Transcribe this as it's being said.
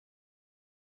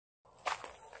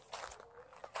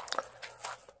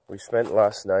we spent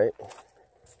last night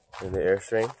in the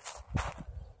Airstream.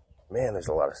 Man, there's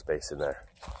a lot of space in there.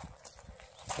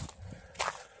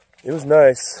 It was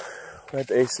nice. We had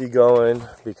the AC going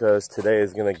because today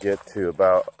is going to get to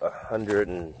about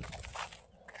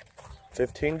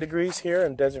 115 degrees here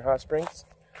in Desert Hot Springs.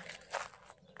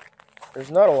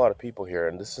 There's not a lot of people here,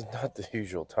 and this is not the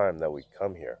usual time that we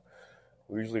come here.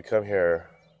 We usually come here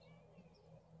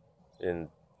in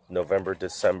November,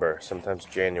 December, sometimes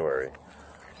January.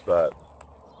 But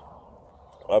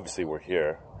obviously we're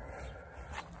here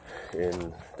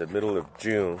in the middle of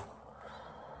June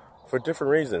for different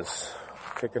reasons.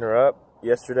 Picking her up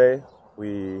yesterday,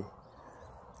 we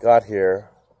got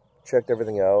here, checked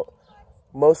everything out.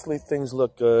 Mostly things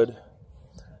look good.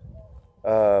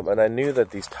 And I knew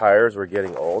that these tires were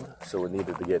getting old, so we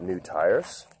needed to get new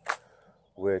tires,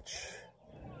 which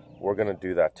we're going to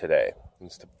do that today.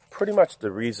 It's pretty much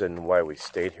the reason why we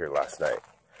stayed here last night.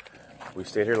 We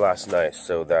stayed here last night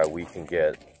so that we can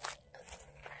get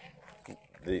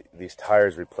these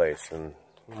tires replaced. And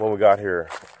when we got here,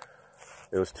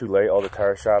 it was too late. All the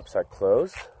tire shops had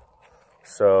closed.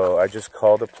 So I just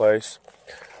called the place.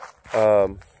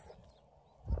 The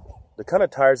kind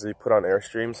of tires that you put on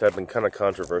Airstreams have been kind of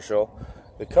controversial.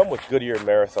 They come with Goodyear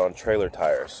Marathon trailer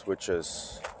tires, which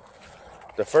is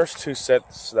the first two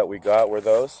sets that we got were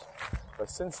those.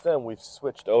 But since then, we've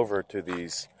switched over to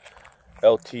these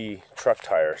LT truck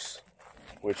tires,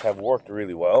 which have worked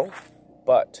really well,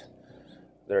 but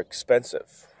they're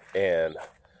expensive and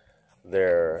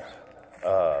they're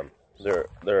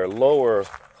lower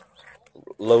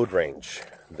load range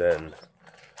than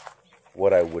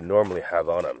what I would normally have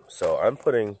on them. So I'm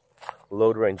putting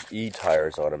load range E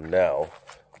tires on them now,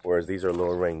 whereas these are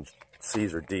low range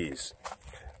C's or D's.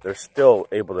 They're still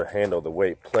able to handle the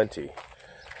weight plenty,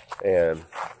 and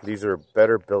these are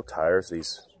better built tires,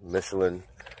 these Michelin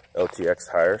LTX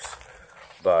tires,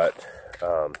 but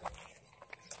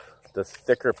the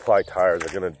thicker ply tires are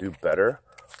going to do better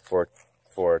for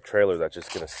a trailer that's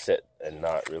just going to sit and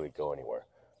not really go anywhere,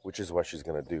 which is what she's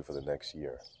going to do for the next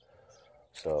year.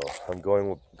 So I'm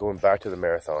going back to the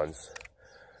marathons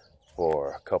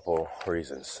for a couple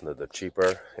reasons. They're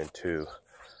cheaper, and two,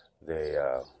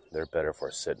 they're better for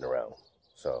sitting around.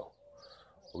 So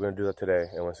we're going to do that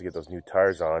today, and once we get those new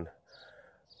tires on,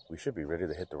 we should be ready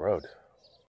to hit the road.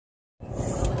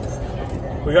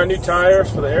 We got new tires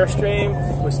for the Airstream.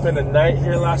 We spent a night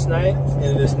here last night, and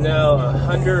it is now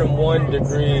 101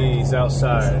 degrees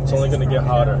outside. It's only going to get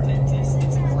hotter.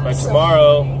 By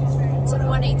tomorrow, it's like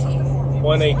 118.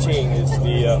 118 is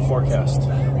the forecast.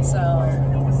 So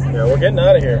yeah, we're getting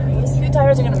out of here. These new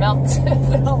tires are gonna melt.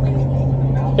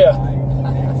 Yeah.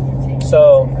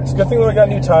 So it's a good thing we got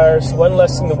new tires. One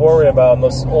less thing to worry about. And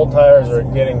those old tires are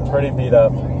getting pretty beat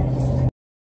up.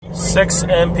 6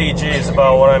 mpg is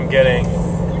about what I'm getting.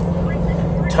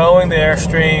 Towing the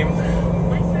Airstream,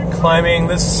 climbing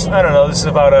this. I don't know. This is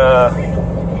about a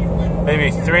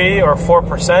maybe 3 or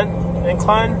 4%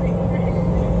 incline.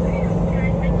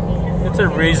 It's a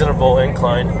reasonable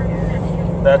incline.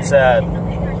 That's at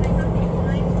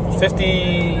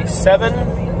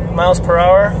 57 miles per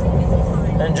hour.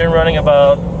 Engine running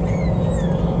about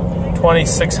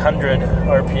 2,600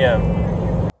 RPM.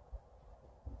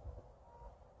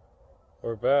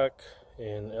 We're back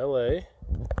in LA,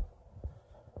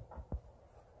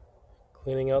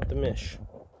 cleaning out the Mish.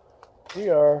 We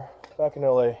are back in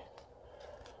LA.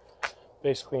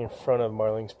 Basically in front of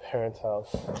Marlene's parents'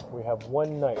 house. We have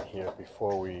one night here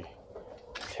before we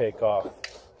take off.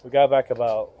 We got back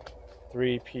about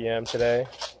 3 p.m. today,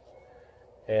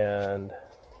 and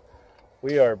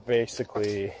we are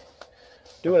basically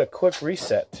doing a quick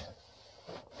reset.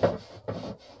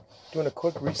 Doing a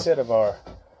quick reset of our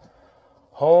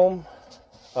home.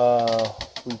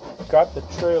 We got the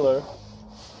trailer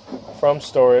from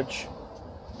storage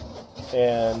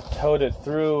and towed it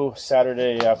through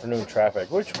Saturday afternoon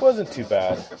traffic, which wasn't too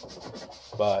bad,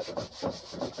 but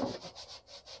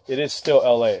it is still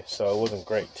LA, so it wasn't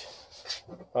great.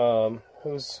 It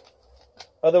was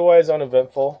otherwise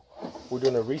uneventful. We're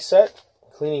doing a reset,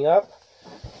 cleaning up.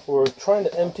 We're trying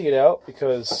to empty it out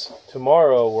because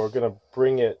tomorrow we're going to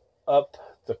bring it up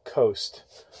the coast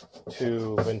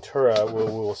to Ventura, where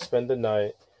we will spend the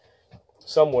night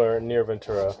somewhere near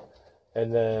Ventura,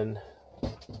 and then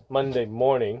Monday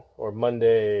morning, or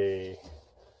Monday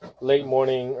late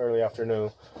morning, early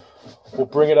afternoon, we'll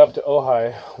bring it up to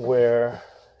Ojai, where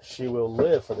she will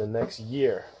live for the next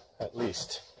year at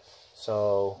least.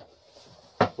 So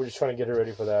we're just trying to get her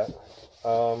ready for that.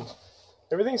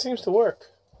 Everything seems to work.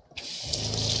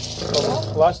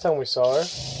 Last time we saw her,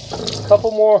 a couple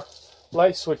more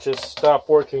light switches stopped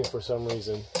working for some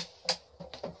reason.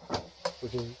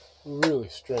 which is really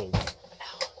strange.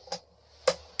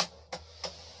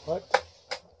 What?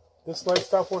 This light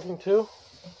stopped working too?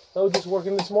 That was just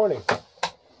working this morning.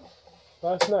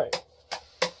 Last night.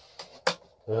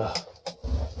 Ugh.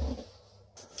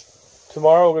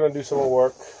 Tomorrow we're going to do some more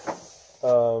work.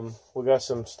 We got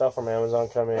some stuff from Amazon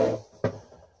coming.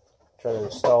 Trying to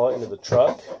install it into the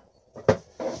truck.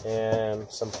 And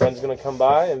some friends are going to come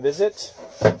by and visit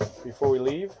before we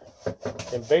leave.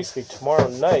 And basically tomorrow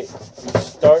night we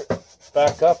start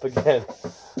back up again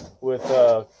with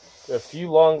a few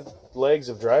long legs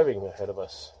of driving ahead of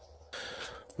us.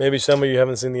 Maybe some of you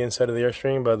haven't seen the inside of the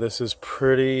Airstream, but this is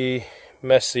pretty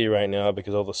messy right now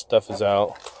because all the stuff is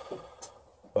out.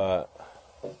 But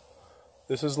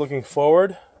this is looking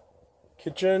forward.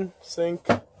 Kitchen, sink.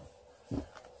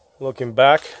 Looking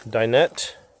back,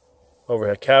 dinette.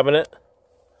 Overhead cabinet.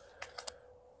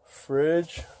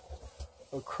 Fridge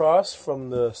across from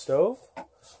the stove.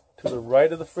 To the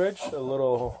right of the fridge, a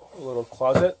little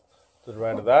closet. To the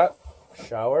right of that,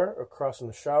 shower. Across from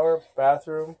the shower,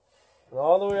 bathroom. And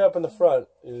all the way up in the front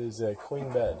is a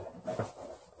queen bed.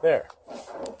 There.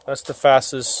 That's the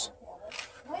fastest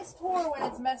Nice tour when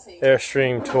it's messy.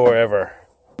 Airstream tour ever.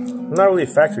 Not really a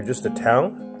factory, just a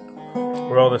town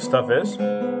where all this stuff is.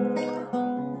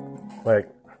 Like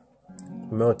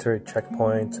military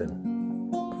checkpoints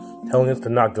and telling us to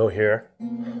not go here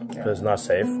because it's not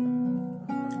safe.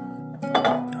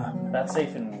 Not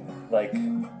safe in like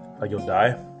you'll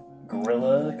die.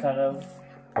 guerrilla kind of.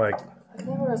 Like I think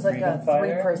there was like a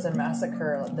fire? 3-person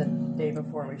massacre the day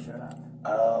before we showed up.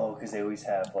 Oh, because they always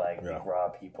have like big raw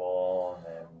people and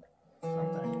then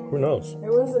something. who knows? It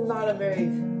was not a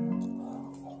very.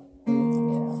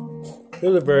 It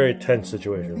was a very tense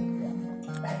situation.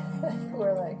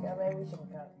 We're like, yeah, maybe we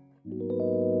shouldn't come.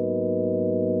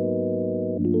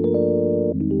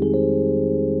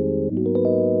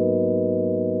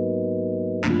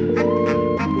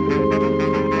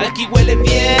 Aquí huele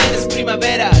bien, es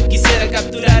primavera. Quisiera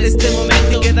capturar este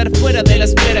momento y quedar fuera de la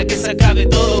espera que se acabe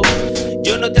todo.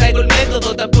 Yo no traigo el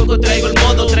método, tampoco traigo el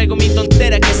modo. Traigo mi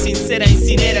tontera que es sincera,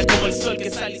 incinera como el sol que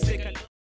sale y se